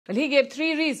Well, he gave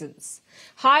three reasons: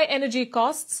 high energy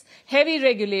costs, heavy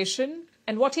regulation,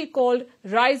 and what he called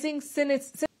rising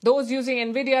cynicism. Those using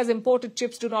Nvidia's imported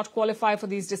chips do not qualify for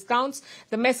these discounts.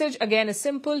 The message, again, is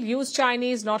simple: use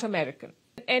Chinese, not American.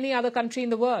 Any other country in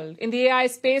the world. In the AI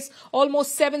space,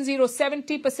 almost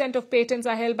 70% of patents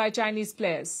are held by Chinese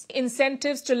players.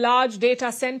 Incentives to large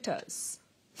data centers.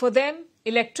 For them,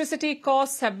 electricity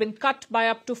costs have been cut by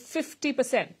up to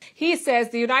 50%. He says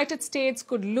the United States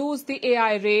could lose the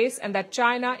AI race and that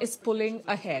China is pulling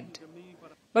ahead.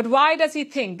 But why does he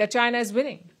think that China is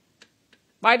winning?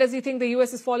 Why does he think the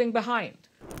US is falling behind?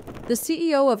 The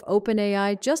CEO of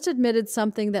OpenAI just admitted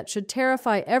something that should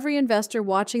terrify every investor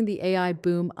watching the AI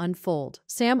boom unfold.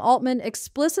 Sam Altman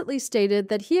explicitly stated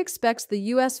that he expects the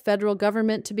U.S. federal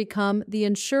government to become the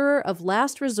insurer of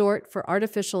last resort for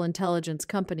artificial intelligence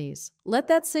companies. Let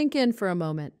that sink in for a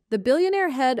moment. The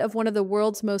billionaire head of one of the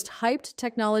world's most hyped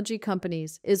technology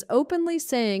companies is openly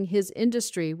saying his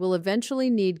industry will eventually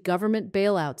need government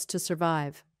bailouts to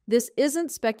survive. This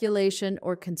isn't speculation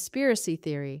or conspiracy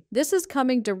theory. This is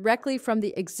coming directly from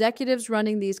the executives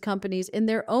running these companies in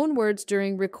their own words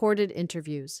during recorded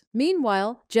interviews.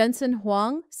 Meanwhile, Jensen,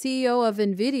 Huang, CEO of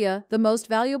Nvidia, the most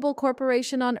valuable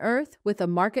corporation on Earth with a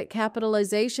market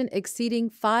capitalization exceeding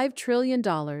 $5 trillion,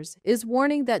 is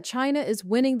warning that China is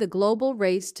winning the global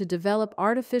race to develop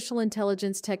artificial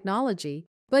intelligence technology.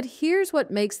 But here's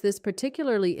what makes this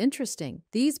particularly interesting.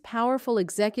 These powerful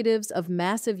executives of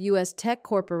massive U.S. tech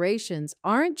corporations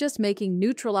aren't just making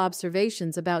neutral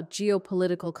observations about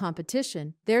geopolitical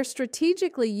competition. They're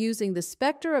strategically using the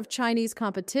specter of Chinese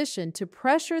competition to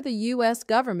pressure the U.S.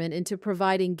 government into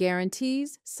providing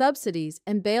guarantees, subsidies,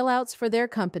 and bailouts for their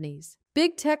companies.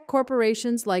 Big tech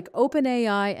corporations like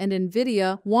OpenAI and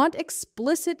Nvidia want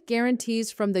explicit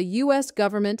guarantees from the U.S.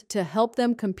 government to help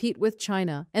them compete with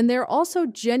China. And they're also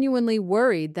genuinely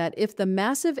worried that if the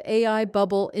massive AI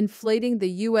bubble inflating the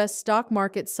U.S. stock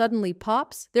market suddenly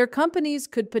pops, their companies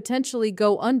could potentially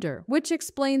go under, which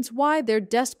explains why they're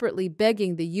desperately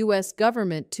begging the U.S.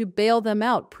 government to bail them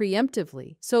out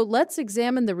preemptively. So let's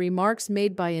examine the remarks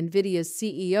made by Nvidia's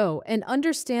CEO and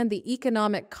understand the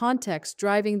economic context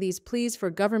driving these pleas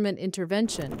for government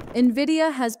intervention.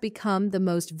 Nvidia has become the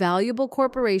most valuable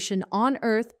corporation on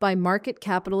Earth by market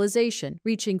capitalization,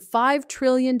 reaching $5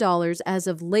 trillion as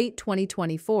of late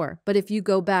 2024. But if you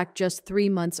go back just 3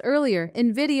 months earlier,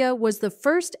 Nvidia was the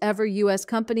first ever U.S.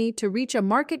 company to reach a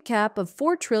market cap of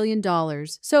 $4 trillion.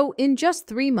 So in just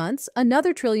 3 months,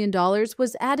 another $1 trillion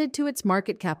was added to its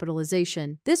market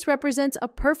capitalization. This represents a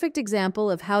perfect example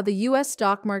of how the U.S.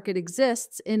 stock market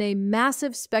exists in a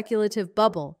massive speculative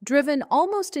bubble, driven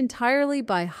almost entirely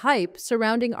by hype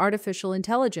surrounding artificial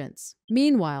intelligence.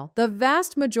 Meanwhile, the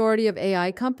vast majority of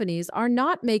AI companies are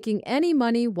not making any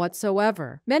money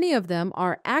whatsoever. Many of them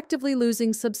are actively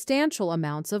losing substantial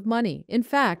amounts of money. In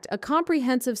fact, a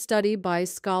comprehensive study by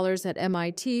scholars at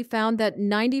MIT found that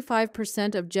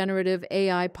 95% of generative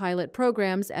AI pilot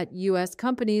programs at U.S.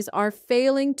 companies are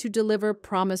failing to deliver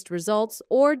promised results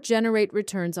or generate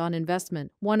returns on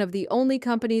investment. One of the only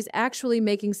companies actually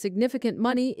making significant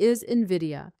money is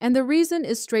Nvidia. And the reason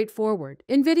is straightforward.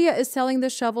 Nvidia is selling the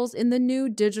shovels in the new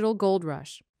digital gold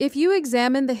rush. If you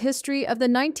examine the history of the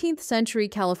 19th century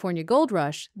California gold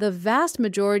rush, the vast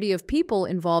majority of people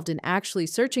involved in actually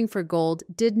searching for gold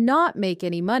did not make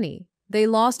any money. They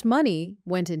lost money,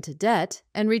 went into debt,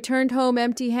 and returned home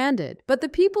empty-handed. But the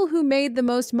people who made the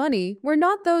most money were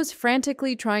not those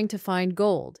frantically trying to find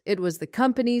gold. It was the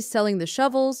companies selling the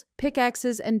shovels,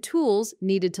 pickaxes, and tools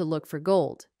needed to look for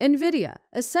gold. Nvidia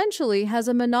essentially has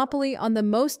a monopoly on the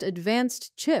most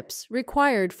advanced chips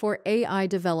required for AI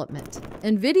development.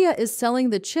 Nvidia is selling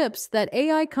the chips that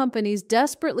AI companies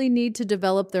desperately need to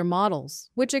develop their models,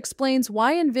 which explains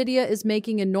why Nvidia is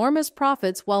making enormous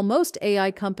profits while most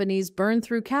AI companies burn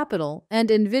through capital, and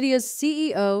Nvidia's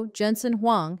CEO, Jensen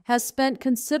Huang, has spent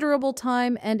considerable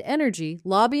time and energy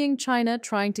lobbying China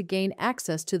trying to gain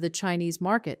access to the Chinese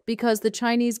market because the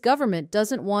Chinese government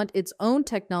doesn't want its own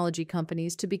technology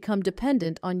companies to become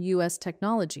dependent on U.S.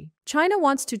 technology. China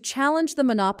wants to challenge the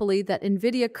monopoly that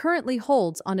Nvidia currently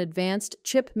holds on advanced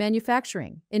chip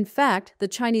manufacturing. In fact, the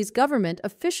Chinese government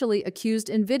officially accused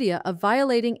Nvidia of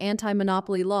violating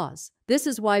anti-monopoly laws. This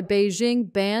is why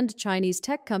Beijing banned Chinese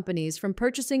tech companies from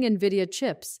purchasing Nvidia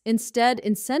chips, instead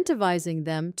incentivizing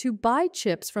them to buy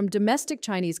chips from domestic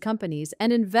Chinese companies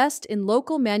and invest in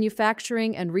local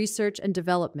manufacturing and research and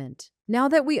development. Now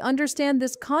that we understand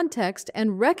this context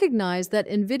and recognize that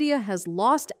Nvidia has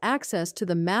lost access to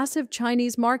the massive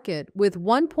Chinese market with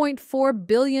 1.4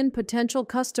 billion potential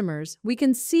customers, we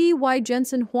can see why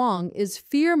Jensen Huang is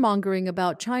fear-mongering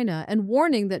about China and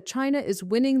warning that China is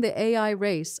winning the AI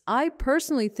race. I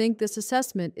personally think this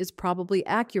assessment is probably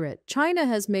accurate. China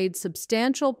has made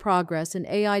substantial progress in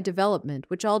AI development,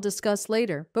 which I'll discuss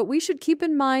later, but we should keep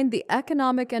in mind the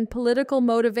economic and political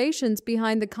motivations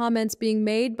behind the comments being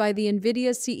made by the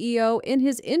Nvidia CEO in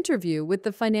his interview with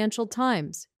the Financial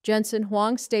Times. Jensen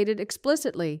Huang stated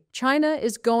explicitly, China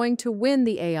is going to win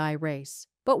the AI race.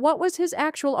 But what was his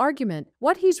actual argument?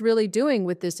 What he's really doing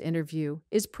with this interview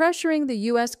is pressuring the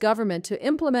U.S. government to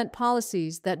implement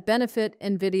policies that benefit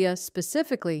Nvidia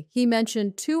specifically. He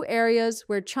mentioned two areas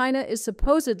where China is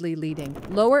supposedly leading: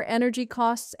 lower energy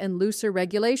costs and looser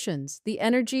regulations. The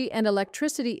energy and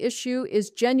electricity issue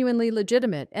is genuinely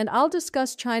legitimate, and I'll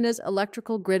discuss China's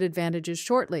electrical grid advantages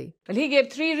shortly. Well, he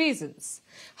gave three reasons: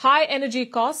 high energy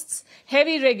costs,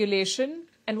 heavy regulation,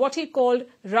 and what he called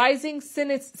rising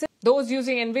cynicism. Those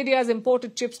using Nvidia's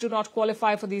imported chips do not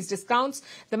qualify for these discounts.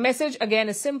 The message, again,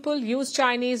 is simple: use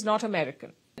Chinese, not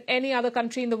American. Any other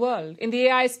country in the world. In the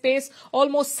AI space,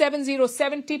 almost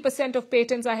 70% of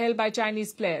patents are held by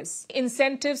Chinese players.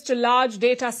 Incentives to large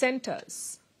data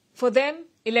centers. For them,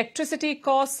 electricity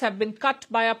costs have been cut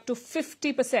by up to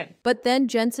 50%. But then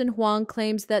Jensen Huang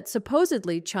claims that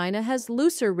supposedly China has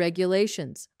looser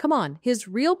regulations. Come on, his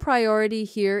real priority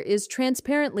here is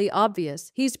transparently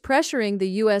obvious. He's pressuring the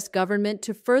U.S. government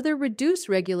to further reduce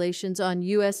regulations on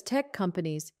U.S. tech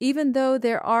companies, even though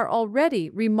there are already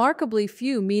remarkably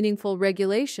few meaningful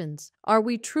regulations. Are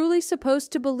we truly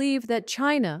supposed to believe that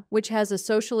China, which has a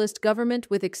socialist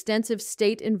government with extensive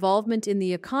state involvement in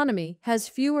the economy, has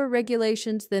fewer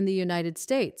regulations than the United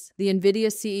States? The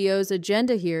Nvidia CEO's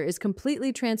agenda here is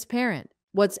completely transparent.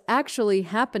 What's actually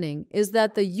happening is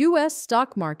that the U.S.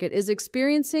 stock market is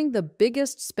experiencing the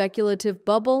biggest speculative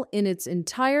bubble in its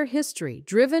entire history,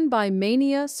 driven by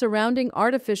mania surrounding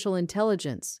artificial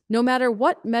intelligence. No matter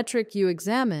what metric you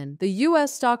examine, the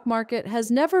U.S. stock market has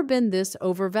never been this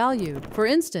overvalued. For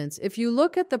instance, if you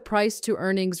look at the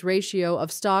price-to-earnings ratio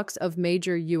of stocks of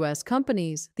major U.S.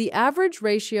 companies, the average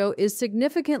ratio is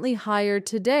significantly higher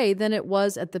today than it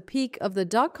was at the peak of the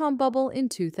dot-com bubble in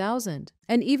 2000.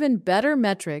 An even better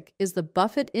metric is the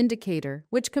Buffett indicator,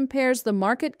 which compares the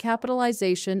market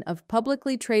capitalization of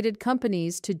publicly traded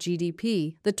companies to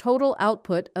GDP, the total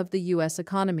output of the U.S.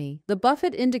 economy. The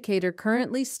Buffett indicator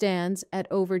currently stands at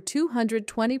over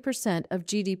 220% of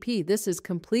GDP. This is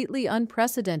completely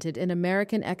unprecedented in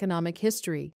American economic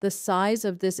history. The size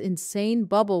of this insane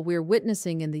bubble we're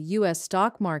witnessing in the U.S.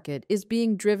 stock market is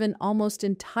being driven almost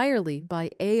entirely by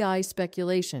AI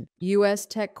speculation. U.S.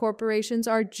 tech corporations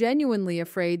are genuinely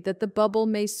afraid that the bubble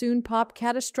may soon pop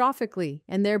catastrophically,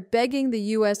 and they're begging the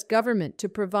U.S. government to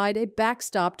provide a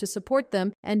backstop to support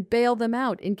them and bail them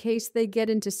out in case they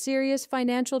get into serious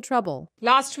financial trouble.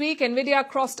 Last week, Nvidia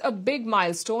crossed a big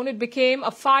milestone. It became a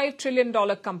 $5 trillion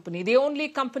company, the only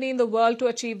company in the world to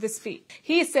achieve this feat.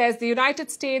 He says the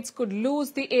United States could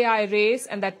lose the AI race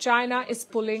and that China is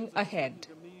pulling ahead.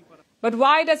 But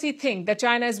why does he think that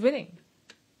China is winning?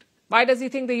 Why does he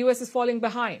think the U.S. is falling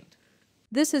behind?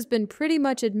 This has been pretty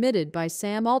much admitted by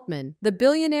Sam Altman, the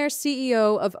billionaire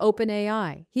CEO of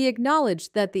OpenAI. He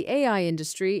acknowledged that the AI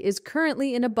industry is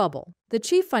currently in a bubble. The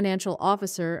chief financial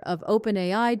officer of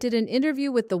OpenAI did an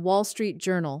interview with the Wall Street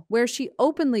Journal where she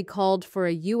openly called for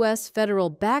a U.S. federal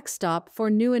backstop for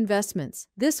new investments.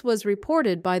 This was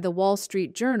reported by the Wall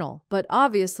Street Journal, but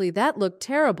obviously that looked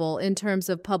terrible in terms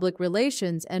of public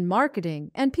relations and marketing,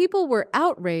 and people were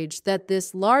outraged that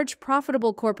this large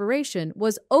profitable corporation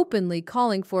was openly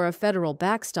calling for a federal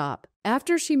backstop.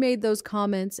 After she made those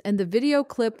comments and the video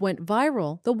clip went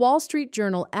viral, the Wall Street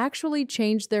Journal actually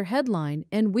changed their headline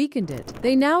and weakened it.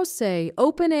 They now say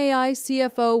OpenAI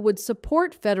CFO would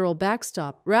support federal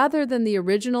backstop rather than the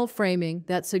original framing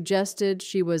that suggested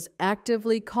she was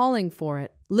actively calling for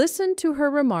it. Listen to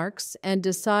her remarks and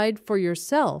decide for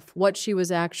yourself what she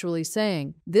was actually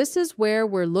saying. This is where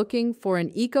we're looking for an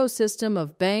ecosystem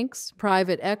of banks,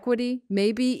 private equity,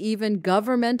 maybe even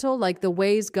governmental, like the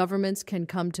ways governments can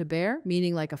come to bear,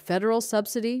 meaning like a federal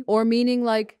subsidy, or meaning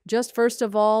like, just first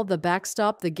of all, the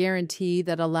backstop, the guarantee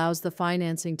that allows the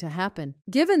financing to happen.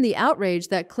 Given the outrage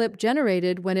that clip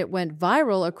generated when it went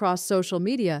viral across social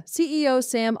media, CEO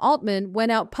Sam Altman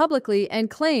went out publicly and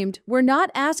claimed, "We're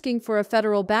not asking for a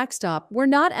federal backstop, we're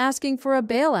not asking for a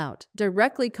bailout,"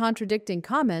 directly contradicting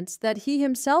comments that he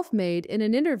himself made in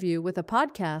an interview with a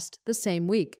podcast the same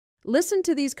week. Listen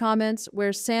to these comments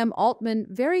where Sam Altman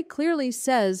very clearly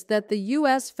says that the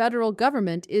U.S. federal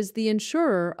government is the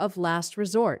insurer of last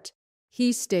resort.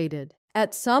 He stated,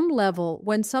 "At some level,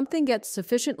 when something gets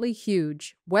sufficiently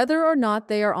huge, whether or not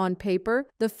they are on paper,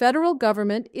 the federal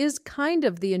government is kind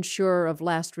of the insurer of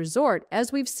last resort,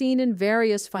 as we've seen in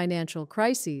various financial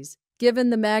crises.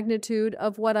 Given the magnitude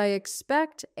of what I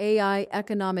expect AI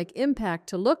economic impact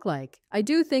to look like, I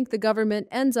do think the government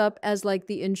ends up as like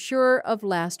the insurer of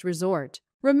last resort."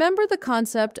 Remember the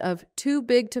concept of too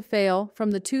big to fail from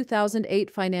the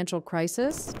 2008 financial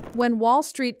crisis? When Wall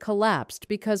Street collapsed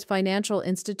because financial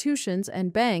institutions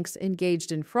and banks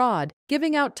engaged in fraud,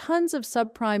 giving out tons of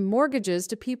subprime mortgages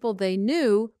to people they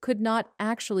knew could not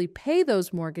actually pay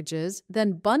those mortgages,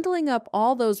 then bundling up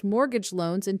all those mortgage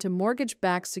loans into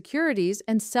mortgage-backed securities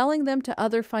and selling them to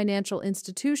other financial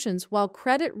institutions while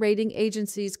credit rating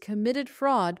agencies committed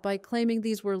fraud by claiming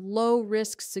these were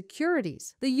low-risk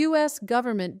securities. The U.S.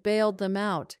 government bailed them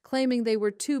out, claiming they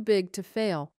were too big to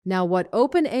fail. Now, what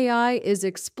OpenAI is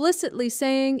explicitly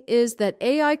saying is that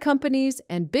AI companies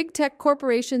and big tech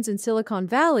corporations in Silicon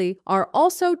Valley are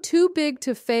also too big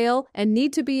to fail and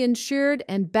need to be insured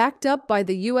and backed up by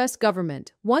the U.S.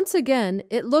 government. Once again,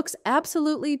 it looks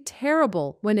absolutely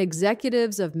terrible when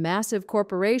executives of massive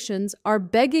corporations are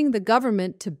begging the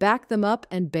government to back them up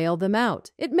and bail them out.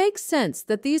 It makes sense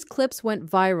that these clips went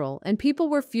viral and people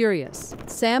were furious.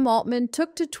 Sam Altman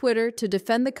took to Twitter to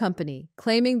defend the company,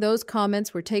 claiming those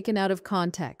comments were taken out of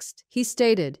context. He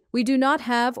stated, "We do not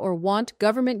have or want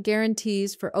government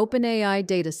guarantees for OpenAI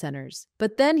data centers."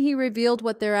 But then he revealed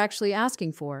what they're actually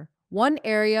asking for. One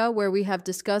area where we have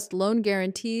discussed loan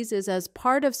guarantees is as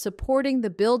part of supporting the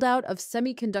build-out of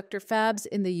semiconductor fabs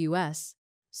in the U.S.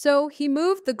 So he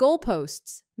moved the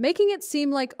goalposts, making it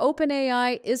seem like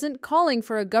OpenAI isn't calling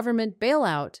for a government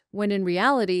bailout, when in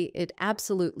reality it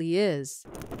absolutely is.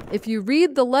 If you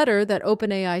read the letter that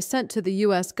OpenAI sent to the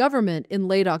U.S. government in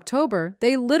late October,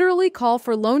 they literally call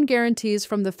for loan guarantees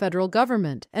from the federal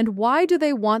government. And why do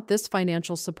they want this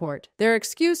financial support? Their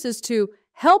excuse is to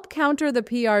help counter the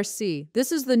PRC.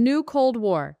 This is the new Cold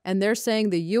War, and they're saying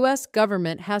the U.S.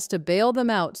 government has to bail them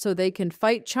out so they can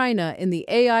fight China in the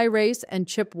AI race and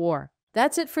chip war.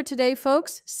 That's it for today,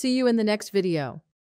 folks. See you in the next video.